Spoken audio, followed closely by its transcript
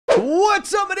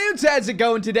What's up, my dudes? How's it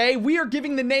going today? We are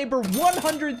giving the neighbor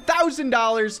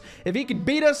 $100,000 if he could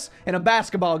beat us in a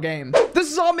basketball game. This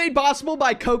is all made possible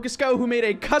by Kokosco, who made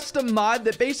a custom mod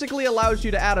that basically allows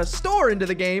you to add a store into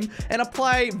the game and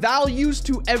apply values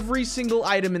to every single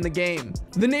item in the game.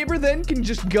 The neighbor then can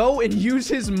just go and use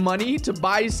his money to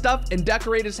buy stuff and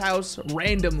decorate his house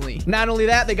randomly. Not only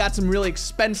that, they got some really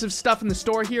expensive stuff in the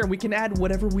store here, and we can add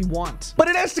whatever we want. But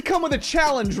it has to come with a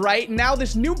challenge, right? Now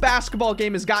this new basketball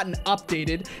game has gotten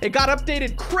updated. It got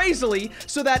updated crazily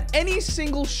so that any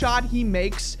single shot he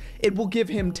makes, it will give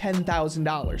him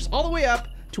 $10,000, all the way up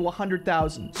to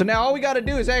 100,000. So now all we got to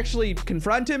do is actually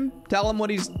confront him, tell him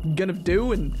what he's gonna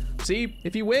do, and see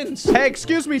if he wins. Hey,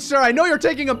 excuse me, sir. I know you're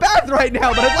taking a bath right now,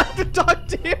 but I'd like to talk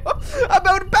to you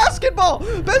about basketball.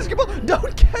 Basketball.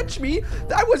 Don't catch me.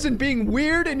 I wasn't being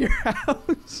weird in your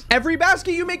house. Every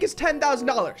basket you make is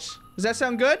 $10,000. Does that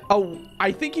sound good? Oh,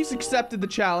 I think he's accepted the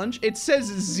challenge. It says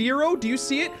 0. Do you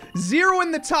see it? 0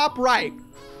 in the top right.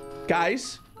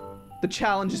 Guys, the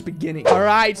challenge is beginning. All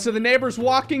right, so the neighbor's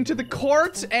walking to the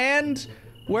court, and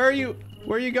where are you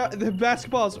go? The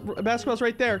basketball's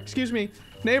right there. Excuse me,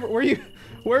 neighbor.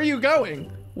 Where are you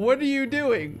going? What are you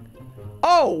doing?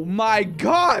 Oh my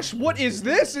gosh, what is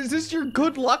this? Is this your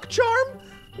good luck charm?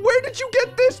 Where did you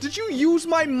get this? Did you use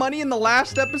my money in the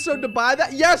last episode to buy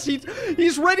that? Yes,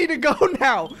 he's ready to go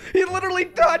now. He literally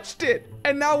touched it,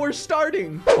 and now we're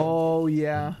starting. Oh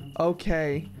yeah,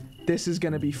 okay. This is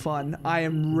gonna be fun. I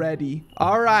am ready.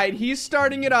 All right, he's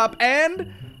starting it up,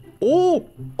 and oh,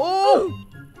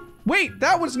 wait,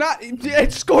 that was not.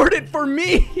 It scored it for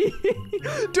me.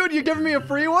 Dude, you giving me a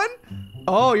free one?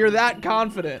 Oh, you're that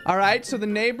confident. All right, so the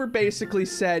neighbor basically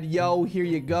said, yo, here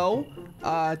you go.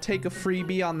 Take a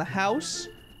freebie on the house.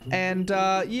 And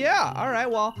yeah, all right,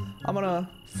 well, I'm gonna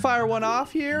fire one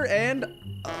off here, and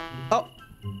oh,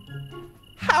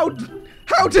 how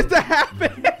did that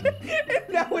happen? And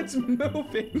now it's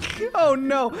moving. Oh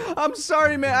no, I'm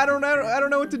sorry, man. I don't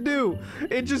know what to do.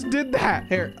 It just did that.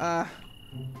 Here,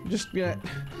 just gonna,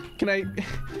 can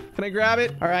I grab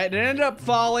it? All right, it ended up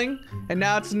falling, and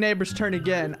now it's the neighbor's turn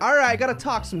again. All right, gotta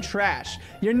talk some trash.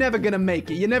 You're never gonna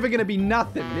make it. You're never gonna be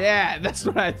nothing. Yeah, that's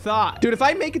what I thought. Dude, if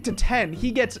I make it to 10,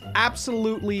 he gets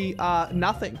absolutely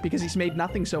nothing because he's made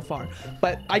nothing so far.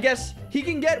 But I guess he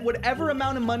can get whatever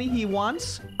amount of money he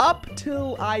wants up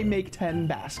till I make 10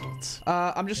 baskets.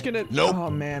 I'm just gonna, nope. Oh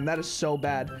man, that is so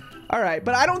bad. All right,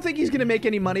 but I don't think he's gonna make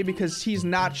any money because he's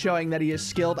not showing that he is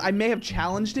skilled. I may have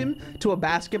challenged him to a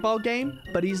basketball game,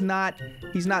 but he's not,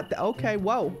 okay,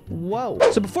 whoa.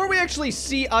 So before we actually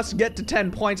see us get to 10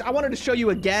 points, I wanted to show you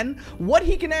again what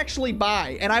he can actually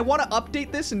buy. And I wanna update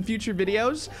this in future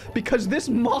videos because this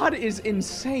mod is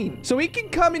insane. So he can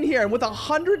come in here and with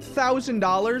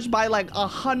 $100,000 buy like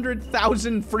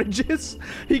 100,000 fridges.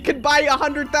 He could buy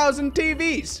 100,000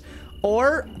 TVs.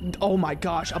 Or, oh my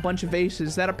gosh, a bunch of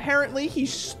vases that apparently he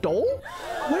stole?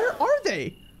 Where are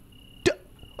they?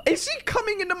 Is he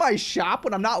coming into my shop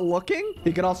when I'm not looking?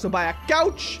 He could also buy a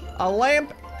couch, a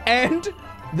lamp, and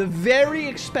the very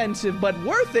expensive but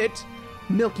worth it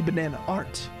Milky Banana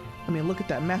art. I mean, look at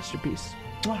that masterpiece.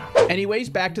 Wow. Anyways,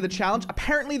 back to the challenge.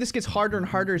 Apparently, this gets harder and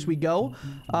harder as we go.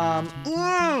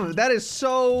 That is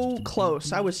so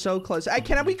close. I was so close.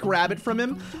 Can we grab it from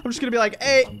him? I'm just gonna be like,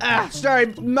 hey, sorry,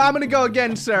 I'm gonna go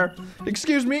again, sir.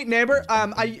 Excuse me, neighbor.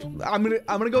 I'm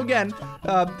gonna go again.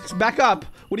 Back up.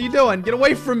 What are you doing? Get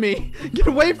away from me. Get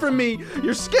away from me.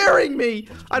 You're scaring me.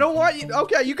 I don't want you.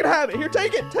 Okay, you can have it. Here,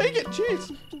 take it. Take it.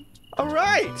 Jeez. All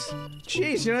right.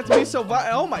 Jeez, you don't have to be so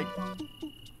violent. Oh my.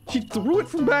 He threw it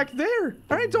from back there.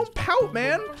 All right, don't pout,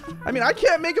 man. I mean, I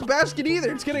can't make a basket either.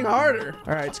 It's getting harder.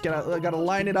 All right, I gotta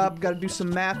line it up. Gotta do some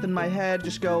math in my head.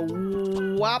 Just go,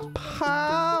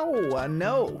 wap-pow.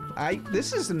 No,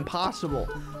 this is impossible.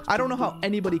 I don't know how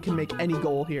anybody can make any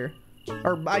goal here.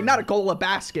 Or, not a goal, a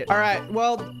basket. All right,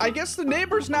 well, I guess the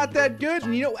neighbor's not that good.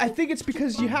 And, you know, I think it's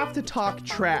because you have to talk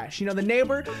trash. You know, the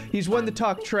neighbor, he's one to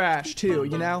talk trash, too,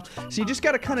 you know? So you just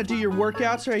got to kind of do your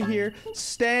workouts right here.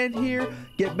 Stand here,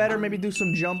 get better, maybe do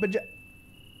some jumping.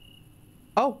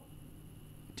 Oh.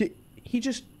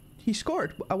 He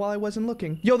scored while I wasn't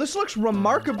looking. Yo, this looks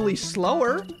remarkably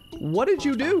slower. What did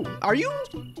you do? Are you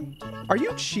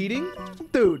cheating?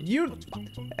 Dude,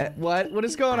 what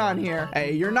is going on here?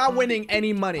 Hey, you're not winning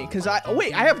any money because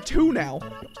wait, I have 2 now.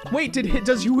 Wait,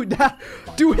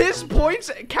 do his points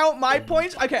count my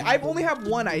points? Okay, I only have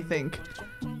 1, I think.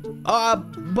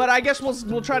 But I guess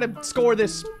we'll try to score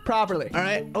this properly. All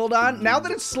right, hold on. Now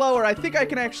that it's slower, I think I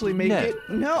can actually make it.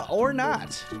 No, or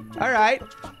not. All right.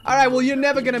 Well, you're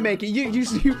never gonna make it.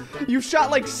 You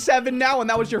shot like 7 now, and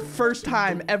that was your first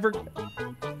time ever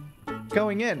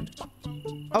going in.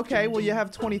 Okay, well, you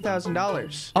have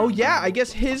 $20,000. Oh, yeah, I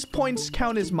guess his points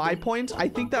count as my points. I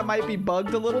think that might be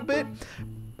bugged a little bit.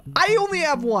 I only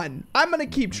have one. I'm gonna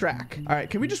keep track. All right,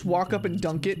 can we just walk up and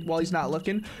dunk it while he's not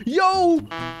looking? Yo!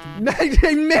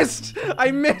 I missed.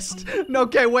 I missed. No,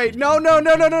 okay, wait. No.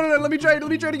 Let me try it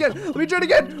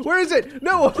again. Where is it?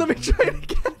 No, let me try it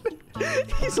again.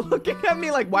 He's looking at me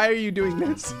like, why are you doing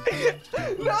this?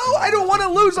 No, I don't want to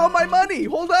lose all my money.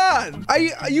 Hold on.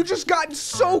 You just got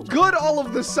so good all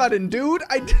of a sudden, dude.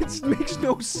 It makes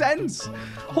no sense.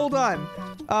 Hold on.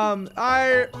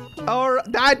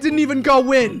 That didn't even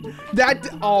go in.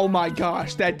 Oh my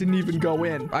gosh, that didn't even go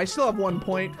in. I still have 1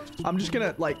 point. I'm just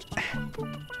gonna like, how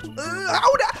did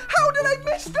I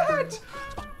miss that?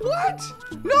 What?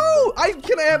 No,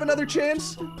 can I have another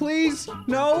chance, please?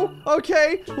 No?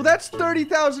 Okay, well that's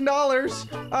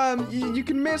 $30,000. You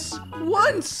can miss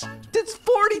once. That's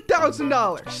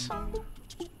 $40,000.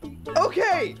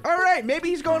 Okay, all right, maybe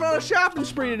he's going on a shopping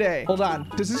spree today. Hold on,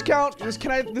 does this count? This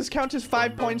count as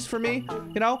 5 points for me?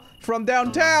 You know, from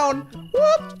downtown.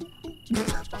 Whoop!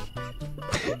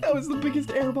 That was the biggest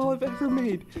airball I've ever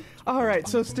made. All right,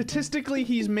 so statistically,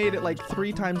 he's made it like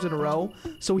 3 times in a row,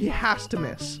 so he has to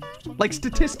miss. Like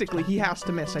statistically, he has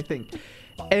to miss, I think.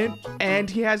 And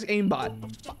he has aimbot.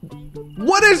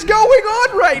 What is going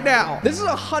on right now? This is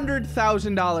a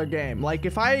 $100,000 game. Like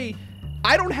if I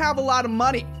don't have a lot of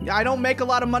money. I don't make a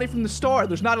lot of money from the store.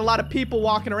 There's not a lot of people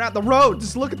walking around. The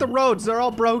roads, look at the roads. They're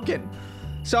all broken.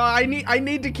 So I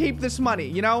need to keep this money,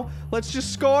 you know? Let's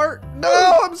just score.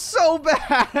 No, I'm so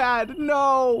bad.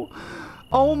 No.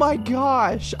 Oh my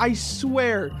gosh. I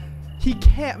swear. He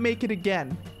can't make it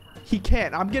again. He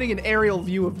can't. I'm getting an aerial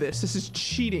view of this. This is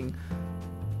cheating.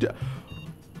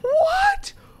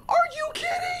 What? Are you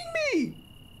kidding me?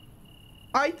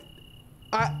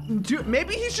 Dude,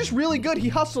 maybe he's just really good. He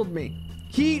hustled me.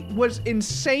 He was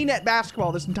insane at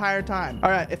basketball this entire time. All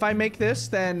right, if I make this,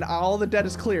 then all the debt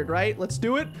is cleared, right? Let's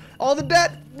do it. All the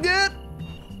debt.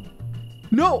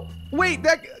 No, wait,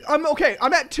 I'm okay.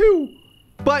 I'm at 2,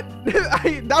 but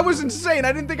that was insane.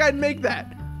 I didn't think I'd make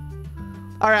that.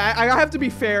 All right, I have to be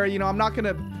fair. You know, I'm not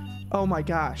gonna. Oh my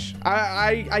gosh,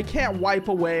 I can't wipe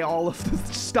away all of the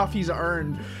stuff he's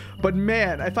earned. But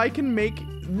man, if I can make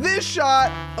this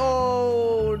shot,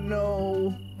 oh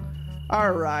no.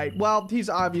 All right, well, he's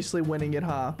obviously winning it,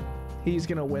 huh? He's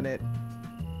gonna win it.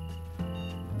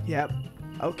 Yep,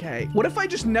 okay. What if I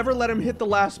just never let him hit the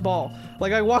last ball?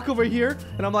 Like I walk over here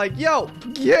and I'm like, yo,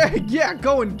 yeah,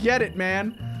 go and get it,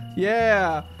 man.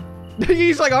 Yeah.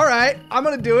 He's like, all right, I'm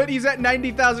gonna do it. He's at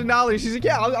 $90,000. He's like,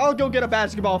 yeah, I'll go get a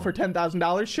basketball for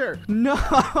 $10,000. Sure. No,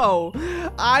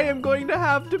 I am going to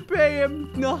have to pay him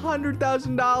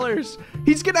 $100,000.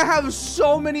 He's gonna have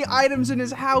so many items in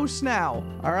his house now.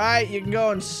 All right, you can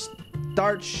go and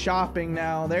start shopping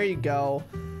now. There you go.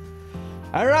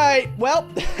 All right, well,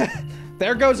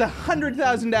 there goes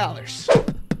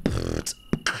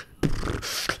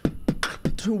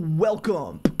 $100,000.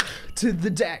 Welcome to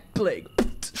the dakblake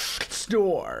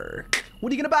store.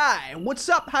 What are you gonna buy? What's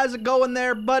up? How's it going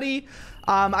there, buddy?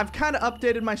 I've kind of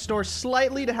updated my store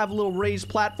slightly to have little raised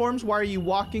platforms. Why are you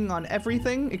walking on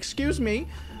everything? Excuse me.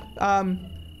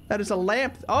 That is a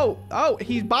lamp. Oh,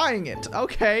 he's buying it.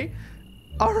 Okay.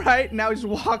 All right, now he's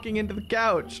walking into the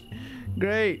couch.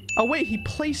 Great. Oh wait, he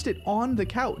placed it on the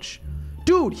couch.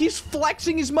 Dude, he's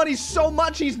flexing his money so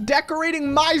much, he's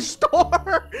decorating my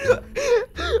store.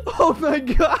 Oh my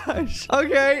gosh.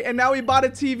 Okay, and now he bought a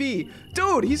TV.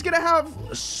 Dude, he's gonna have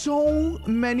so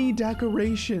many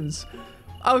decorations.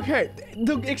 Okay,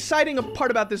 the exciting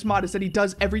part about this mod is that he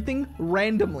does everything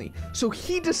randomly. So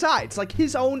he decides, like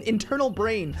his own internal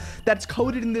brain that's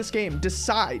coded in this game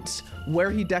decides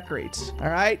where he decorates. All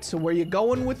right, so where you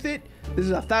going with it? This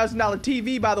is a $1,000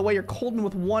 TV, by the way. You're holding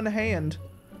with one hand.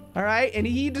 All right, and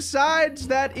he decides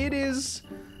that it is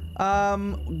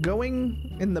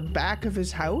going in the back of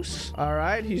his house. All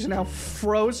right, he's now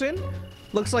frozen.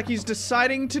 Looks like he's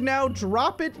deciding to now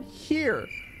drop it here.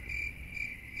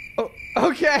 Oh,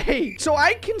 okay. So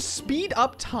I can speed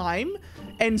up time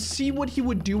and see what he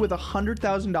would do with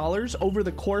 $100,000 over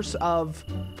the course of,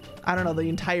 I don't know, the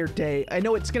entire day. I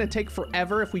know it's gonna take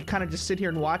forever if we kind of just sit here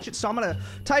and watch it. So I'm gonna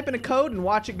type in a code and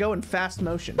watch it go in fast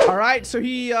motion. All right, so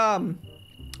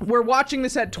we're watching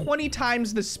this at 20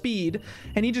 times the speed,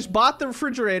 and he just bought the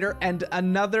refrigerator and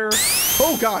another.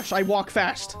 Oh gosh, I walk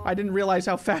fast. I didn't realize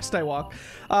how fast I walk.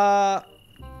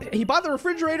 He bought the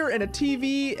refrigerator and a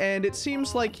TV, and it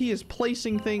seems like he is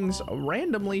placing things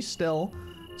randomly still.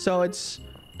 So it's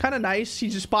kind of nice. He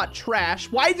just bought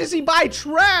trash. Why does he buy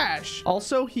trash?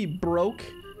 Also, he broke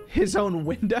his own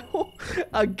window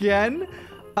again.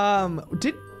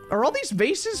 Are all these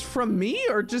vases from me,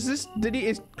 or does this,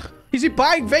 is he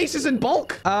buying vases in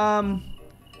bulk?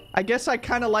 I guess I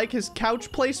kind of like his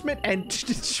couch placement and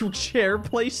chair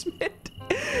placement.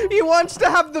 He wants to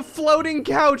have the floating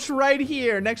couch right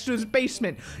here next to his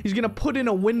basement. He's gonna put in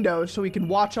a window so he can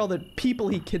watch all the people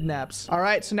he kidnaps. All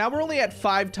right, so now we're only at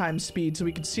 5 times speed, so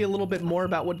we can see a little bit more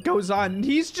about what goes on.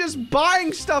 He's just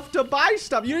buying stuff to buy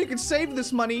stuff. You can save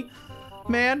this money,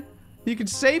 man. You can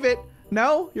save it.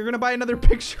 No, you're gonna buy another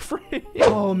picture frame.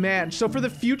 Oh man, so for the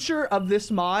future of this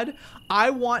mod, I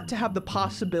want to have the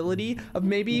possibility of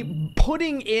maybe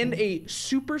putting in a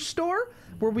superstore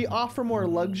where we offer more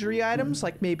luxury items,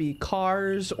 like maybe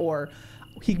cars, or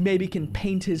he maybe can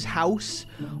paint his house,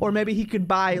 or maybe he could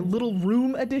buy little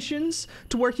room additions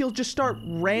to where he'll just start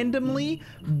randomly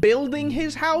building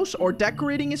his house or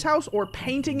decorating his house or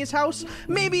painting his house,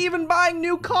 maybe even buying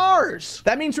new cars.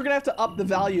 That means we're gonna have to up the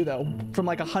value though, from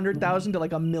like 100,000 to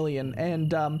like 1 million.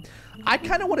 And I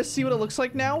kind of want to see what it looks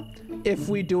like now if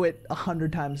we do it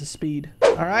 100 times the speed.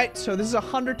 All right, so this is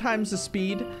 100 times the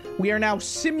speed. We are now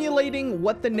simulating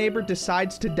what the neighbor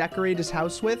decides to decorate his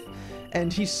house with.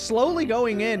 And he's slowly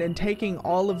going in and taking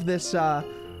all of this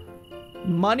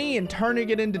money and turning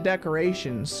it into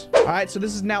decorations. All right, so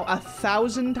this is now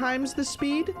 1,000 times the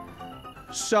speed.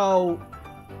 So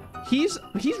he's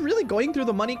really going through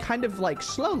the money kind of like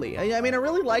slowly. I mean, I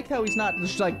really like how he's not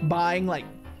just like buying like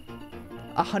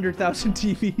 100,000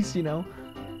 TVs, you know?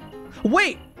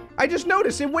 Wait! I just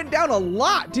noticed it went down a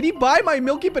lot. Did he buy my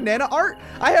Milky Banana art?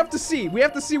 I have to see. We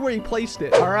have to see where he placed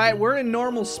it. All right, we're in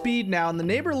normal speed now, and the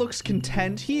neighbor looks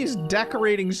content. He is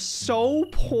decorating so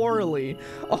poorly.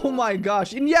 Oh my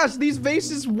gosh. And yes, these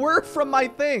vases were from my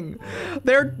thing.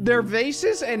 They're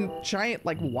vases and giant,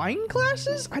 like, wine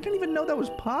glasses? I didn't even know that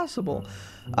was possible.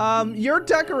 Your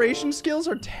decoration skills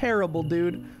are terrible,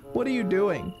 dude. What are you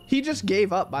doing? He just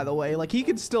gave up, by the way. Like, he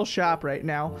could still shop right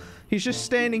now. He's just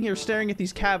standing here staring at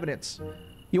these cabinets.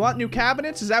 You want new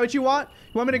cabinets? Is that what you want?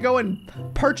 You want me to go and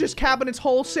purchase cabinets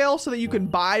wholesale so that you can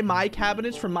buy my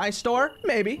cabinets from my store?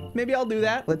 Maybe. Maybe I'll do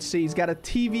that. Let's see. He's got a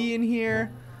TV in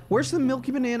here. Where's the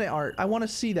Milky Banana art? I want to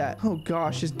see that. Oh,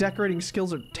 gosh. His decorating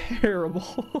skills are terrible.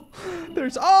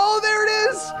 Oh, there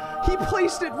it is! He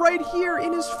placed it right here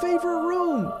in his favorite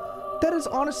room. That is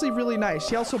honestly really nice.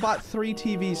 He also bought 3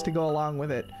 TVs to go along with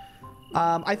it.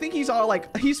 I think he's all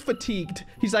like, he's fatigued.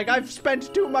 He's like, I've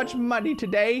spent too much money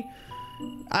today.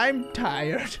 I'm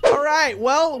tired. All right,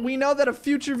 well, we know that a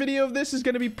future video of this is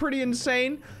going to be pretty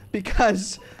insane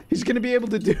because he's going to be able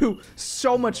to do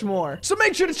so much more. So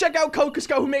make sure to check out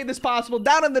Kokosco, who made this possible,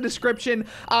 down in the description.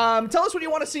 Tell us what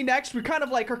you want to see next. We kind of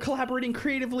like are collaborating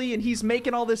creatively, and he's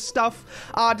making all this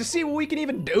stuff to see what we can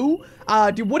even do.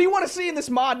 What do you want to see in this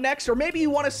mod next? Or maybe you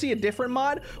want to see a different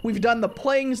mod. We've done the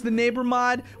Playing's the Neighbor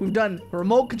mod. We've done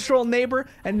Remote Control Neighbor.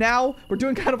 And now we're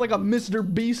doing kind of like a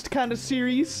Mr. Beast kind of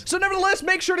series. So nevertheless,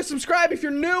 make sure to subscribe if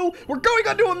you're new. We're going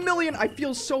on to 1 million. I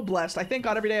feel so blessed. I thank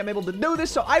God every day I'm able to do this.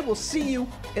 So I will see you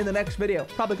in the next video.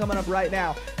 Probably coming up right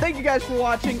now. Thank you guys for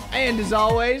watching. And as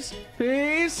always,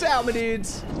 peace out, my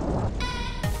dudes.